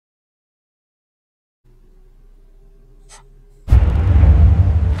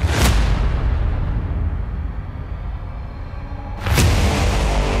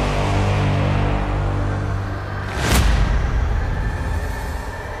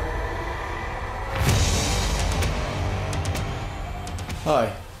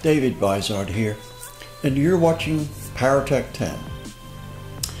Hi, David Bizard here, and you're watching PowerTech 10.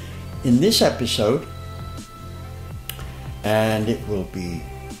 In this episode, and it will be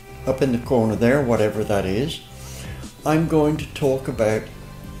up in the corner there, whatever that is, I'm going to talk about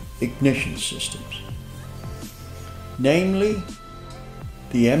ignition systems. Namely,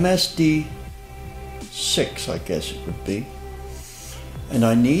 the MSD 6, I guess it would be. And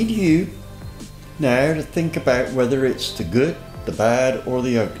I need you now to think about whether it's the good, the bad, or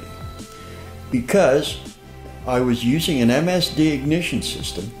the ugly. Because I was using an MSD ignition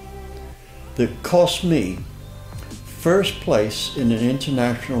system that cost me first place in an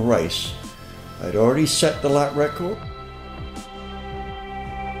international race. I'd already set the lap record.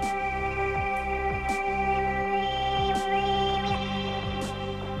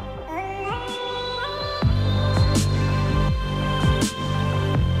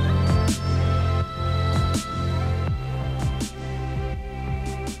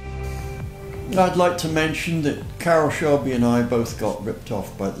 I'd like to mention that Carol Shelby and I both got ripped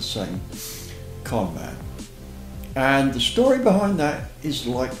off by the same con man. And the story behind that is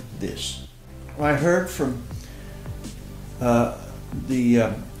like this. I heard from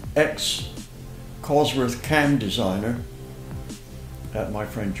the ex-Cosworth cam designer, my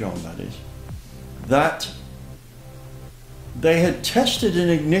friend John that is, that they had tested an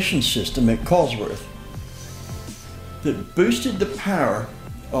ignition system at Cosworth that boosted the power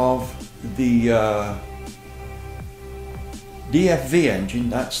of the DFV engine.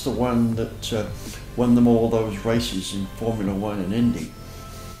 That's the one that won them all those races in Formula 1 and Indy.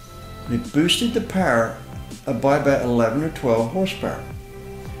 It boosted the power by about 11 or 12 horsepower.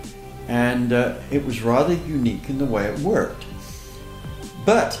 And it was rather unique in the way it worked.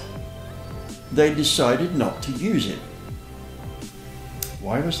 But they decided not to use it.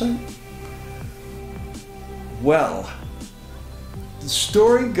 Why was that? Well, the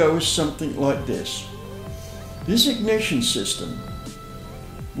story goes something like this. This ignition system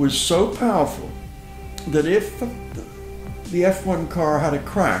was so powerful that if the F1 car had a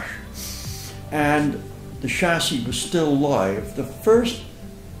crash and the chassis was still live, the first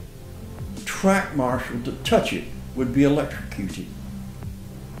track marshal to touch it would be electrocuted.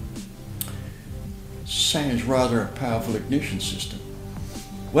 Sounds rather a powerful ignition system.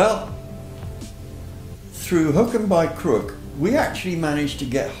 Well, through hook and by crook, we actually managed to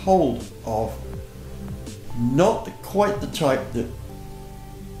get hold of not quite the type that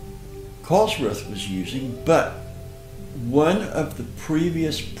Cosworth was using, but one of the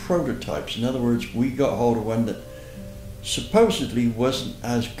previous prototypes. In other words, we got hold of one that supposedly wasn't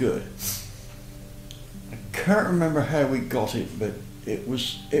as good. I can't remember how we got it, but it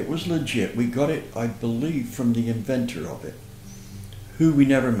was legit. We got it, I believe, from the inventor of it, who we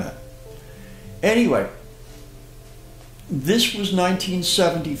never met. Anyway, this was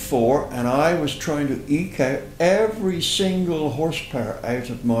 1974, and I was trying to eke out every single horsepower out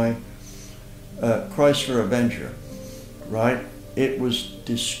of my Chrysler Avenger, right? It was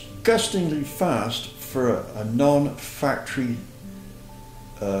disgustingly fast for a non-factory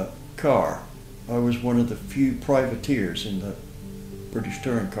car. I was one of the few privateers in the British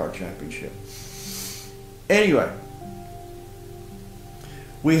Touring Car Championship. Anyway,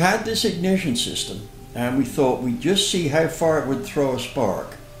 we had this ignition system, and we thought we'd just see how far it would throw a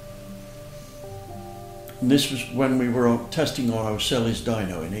spark. And this was when we were testing on O'Selly's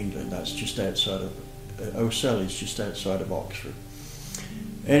dyno in England. That's just outside of, O'Selly's just outside of Oxford.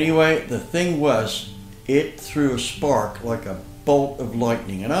 Anyway, the thing was, it threw a spark like a bolt of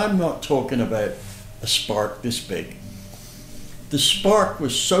lightning. And I'm not talking about a spark this big. The spark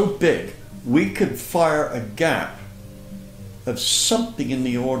was so big, we could fire a gap of something in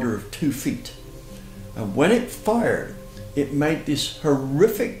the order of 2 feet. And when it fired, it made this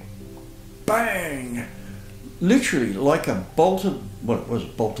horrific bang, literally like a bolt of, well, it was a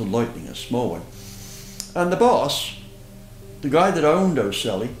bolt of lightning, a small one. And the boss, the guy that owned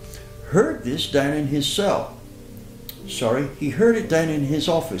O'Selly, heard this down in his cell. Sorry, he heard it down in his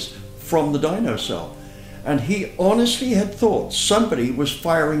office from the dyno cell. And he honestly had thought somebody was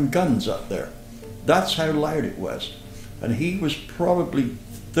firing guns up there. That's how loud it was. And he was probably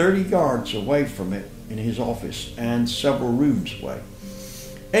 30 yards away from it in his office and several rooms away.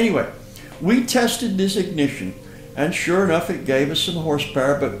 Anyway, we tested this ignition, and sure enough it gave us some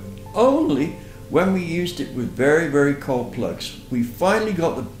horsepower, but only when we used it with very, very cold plugs. We finally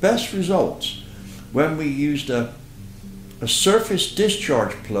got the best results when we used a surface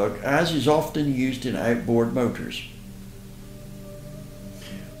discharge plug, as is often used in outboard motors.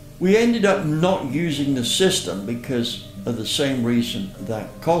 We ended up not using the system because of the same reason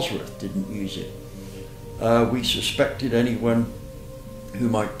that Cosworth didn't use it. We suspected anyone who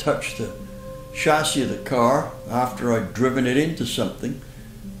might touch the chassis of the car after I'd driven it into something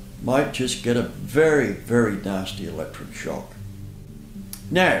might just get a very, very nasty electric shock.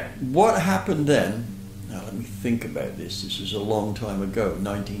 Now, what happened then, now let me think about this, this is a long time ago,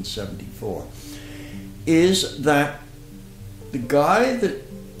 1974, is that the guy that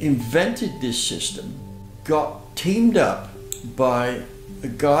invented this system got teamed up by a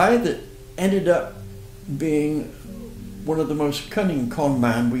guy that ended up being one of the most cunning con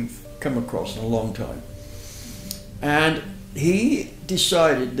men we've come across in a long time. And he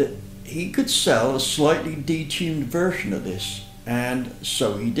decided that he could sell a slightly detuned version of this, and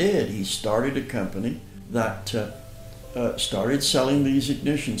so he did. He started a company that started selling these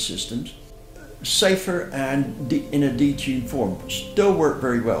ignition systems, safer and in a detuned form. Still worked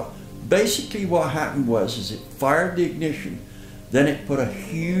very well. Basically what happened was it fired the ignition, then it put a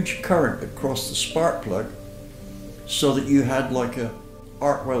huge current across the spark plug so that you had like a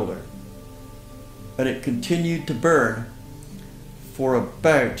arc welder, and it continued to burn for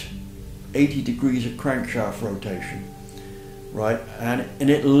about 80 degrees of crankshaft rotation, right? And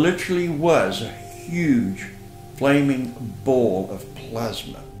it literally was a huge flaming ball of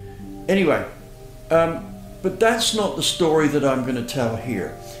plasma. Anyway, but that's not the story that I'm going to tell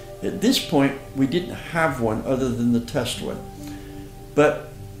here. At this point, we didn't have one other than the test one. But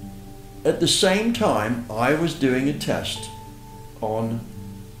at the same time, I was doing a test on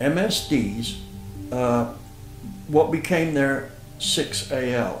MSD's, what became their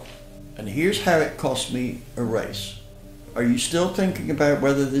 6AL. And here's how it cost me a race. Are you still thinking about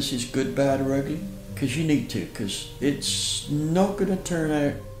whether this is good, bad, or ugly? Because you need to, because it's not going to turn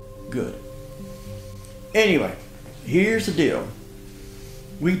out good. Anyway, here's the deal.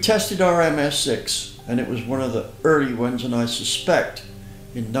 We tested our MS6, and it was one of the early ones, and I suspect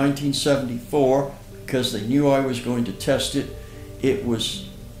in 1974, because they knew I was going to test it, it was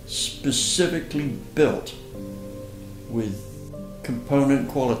specifically built with component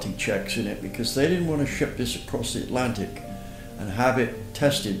quality checks in it, because they didn't want to ship this across the Atlantic and have it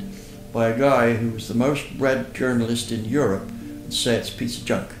tested by a guy who was the most read journalist in Europe and say it's a piece of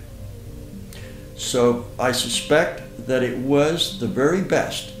junk. So I suspect that it was the very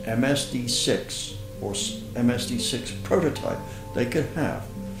best MSD6 or MSD6 prototype they could have.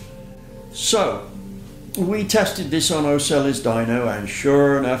 So we tested this on O'Selly's dyno, and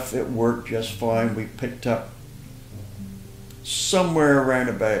sure enough it worked just fine. We picked up somewhere around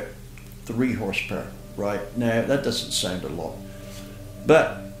about 3 horsepower. Right now that doesn't sound a lot,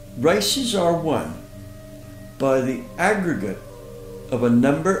 but races are won by the aggregate of a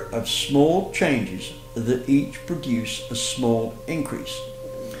number of small changes that each produce a small increase.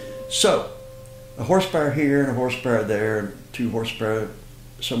 So a horsepower here and a horsepower there and 2 horsepower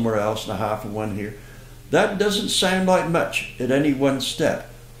somewhere else and a half of 1 here, that doesn't sound like much at any one step,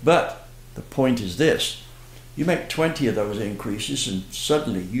 but the point is this: you make 20 of those increases and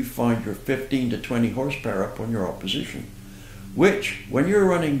suddenly you find you're 15 to 20 horsepower up on your opposition, which when you're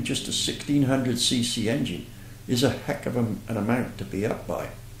running just a 1600cc engine is a heck of an amount to be up by.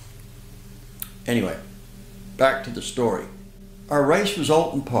 Anyway, back to the story. Our race was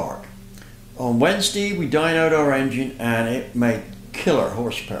Alton Park. On Wednesday we dynoed our engine and it made killer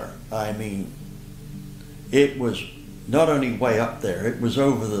horsepower. I mean, it was not only way up there, it was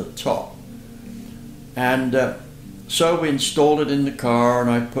over the top. And so we installed it in the car, and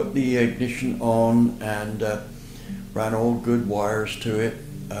I put the ignition on and ran all good wires to it,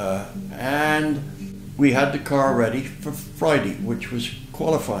 and we had the car ready for Friday, which was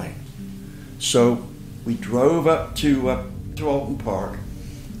qualifying. So we drove up to Alton Park,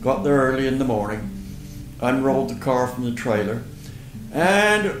 got there early in the morning, unrolled the car from the trailer,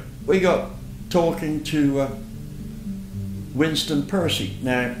 and we got talking to Winston Percy.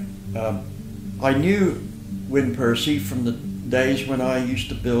 Now, I knew Win Percy from the days when I used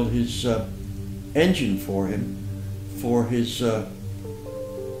to build his engine for him, for his, I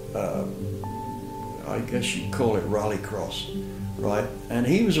guess you'd call it rallycross, right? And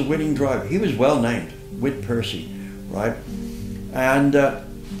he was a winning driver. He was well named, Win Percy, right? And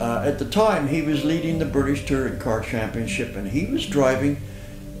at the time he was leading the British Touring Car Championship, and he was driving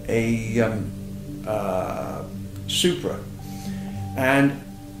a Supra. And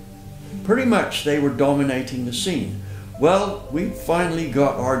pretty much they were dominating the scene. Well, we finally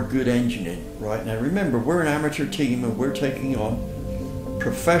got our good engine in, right? Now remember, we're an amateur team and we're taking on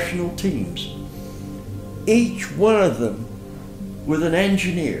professional teams. Each one of them with an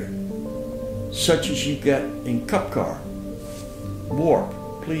engineer, such as you get in Cup Car. Warp,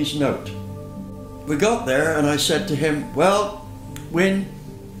 please note. We got there and I said to him, well, Win,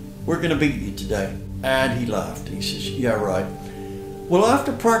 we're going to beat you today. And he laughed. He says, yeah, right. Well,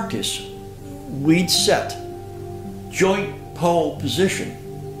 after practice, we'd set joint pole position,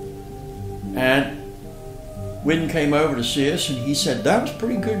 and Wynn came over to see us and he said, that was a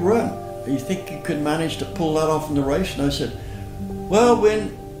pretty good run. You think you could manage to pull that off in the race? And I said, well,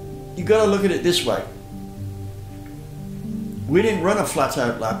 Wynn, you got to look at it this way. We didn't run a flat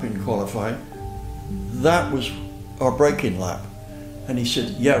out lap in qualifying. That was our break-in lap. And he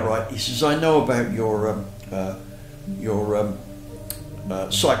said, yeah, right. He says, I know about your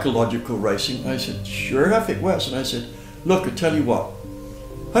psychological racing. I said, sure enough it was. And I said, look, I tell you what,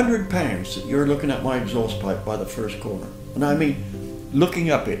 £100 that you're looking at my exhaust pipe by the first corner. And I mean, looking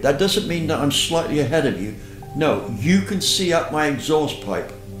up it. That doesn't mean that I'm slightly ahead of you. No, you can see up my exhaust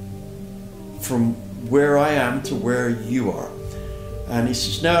pipe from where I am to where you are. And he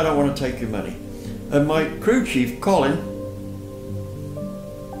says, no, I don't want to take your money. And my crew chief, Colin,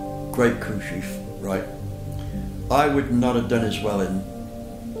 great crew chief, right? I would not have done as well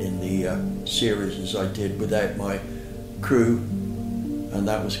in the series as I did without my crew, and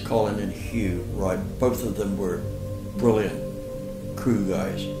that was Colin and Hugh, right? Both of them were brilliant crew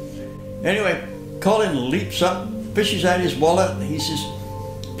guys. Anyway, Colin leaps up, fishes out his wallet, he says,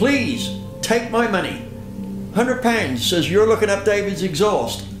 please take my money. £100, says, you're looking up David's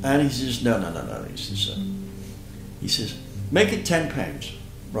exhaust. And he says, no. He says, make it £10,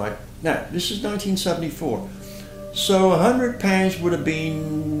 right? Now, this is 1974. So £100 would have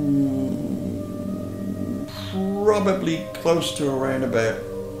been probably close to around about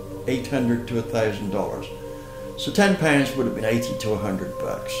 $800 to $1,000. So £10 would have been 80 to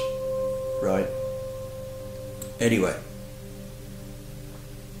 $100, right? Anyway,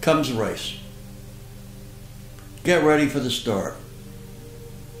 comes the race. Get ready for the start.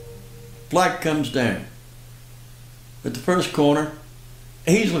 Flag comes down. At the first corner,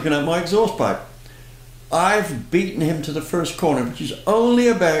 he's looking at my exhaust pipe. I've beaten him to the first corner, which is only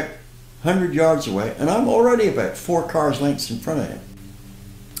about 100 yards away, and I'm already about 4 cars lengths in front of him.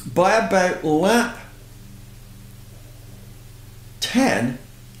 By about lap 10,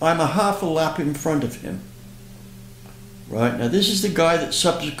 I'm a half a lap in front of him. Right, now this is the guy that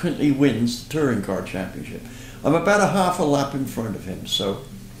subsequently wins the Touring Car Championship. I'm about a half a lap in front of him, so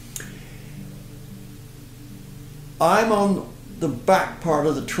I'm on the back part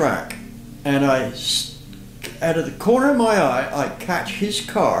of the track, and out of the corner of my eye, I catch his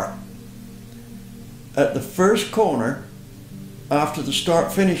car at the first corner after the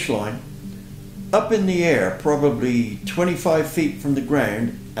start-finish line, up in the air, probably 25 feet from the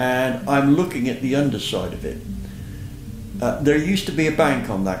ground, and I'm looking at the underside of it. There used to be a bank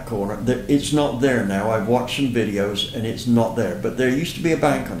on that corner. It's not there now. I've watched some videos and it's not there, but there used to be a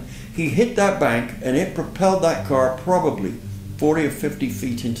bank on it. He hit that bank and it propelled that car probably 40 or 50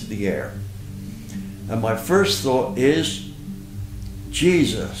 feet into the air. And my first thought is,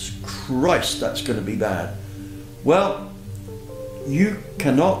 Jesus Christ, that's going to be bad. Well, you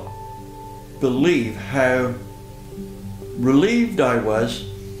cannot believe how relieved I was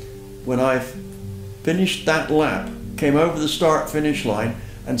when I finished that lap, came over the start-finish line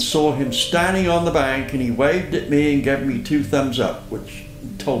and saw him standing on the bank, and he waved at me and gave me 2 thumbs up, which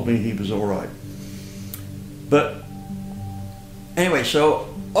told me he was all right. But anyway, so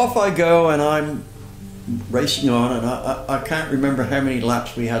off I go and I'm racing on, and I can't remember how many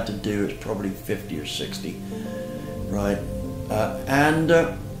laps we had to do. It's probably 50 or 60, right?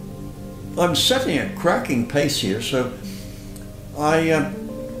 I'm setting a cracking pace here, so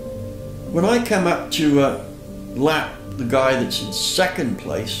when I come up to lap the guy that's in second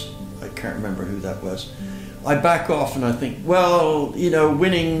place, I can't remember who that was, I back off and I think, well, you know,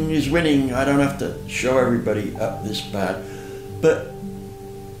 winning is winning. I don't have to show everybody up this bad. But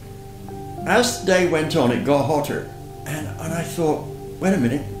as the day went on, it got hotter, and I thought, wait a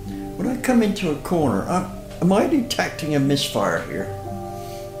minute, when I come into a corner, am I detecting a misfire here,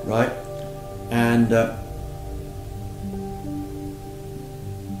 right? And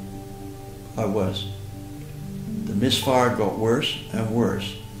I was. The misfire got worse and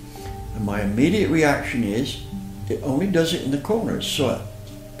worse. And my immediate reaction is, it only does it in the corners, so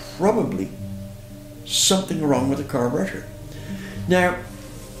probably something wrong with the carburetor. Now,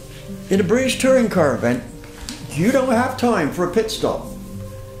 in a British touring car event, you don't have time for a pit stop.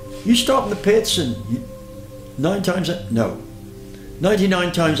 You stop in the pits and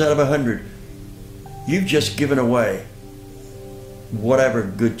 99 times out of 100, you've just given away whatever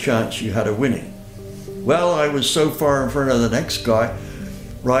good chance you had of winning. Well, I was so far in front of the next guy,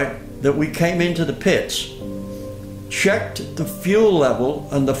 right, that we came into the pits, checked the fuel level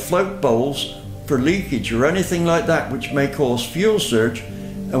and the float bowls for leakage or anything like that which may cause fuel surge,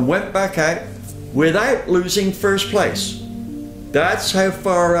 and went back out without losing first place. That's how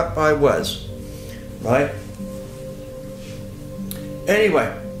far up I was, right?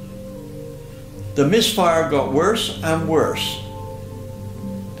 Anyway, the misfire got worse and worse,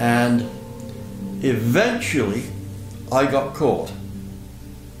 and eventually I got caught.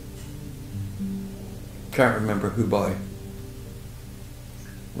 Can't remember who by,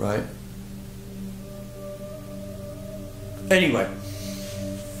 right? Anyway,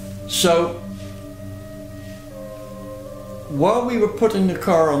 so while we were putting the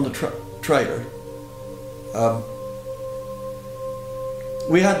car on the trailer,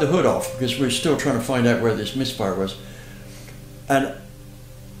 we had the hood off because we were still trying to find out where this misfire was. And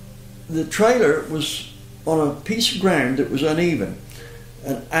the trailer was on a piece of ground that was uneven.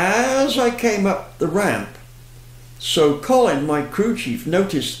 And as I came up the ramp, so Colin, my crew chief,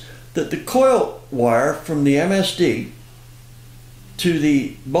 noticed that the coil wire from the MSD to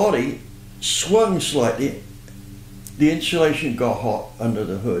the body swung slightly. The insulation got hot under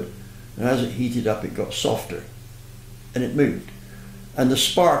the hood, and as it heated up it got softer and it moved, and the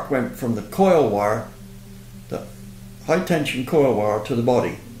spark went from the coil wire, the high tension coil wire, to the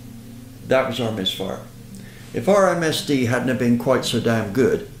body. That was our misfire. If our MSD hadn't have been quite so damn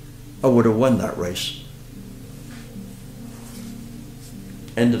good, I would have won that race.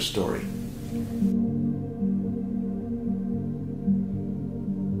 End of story.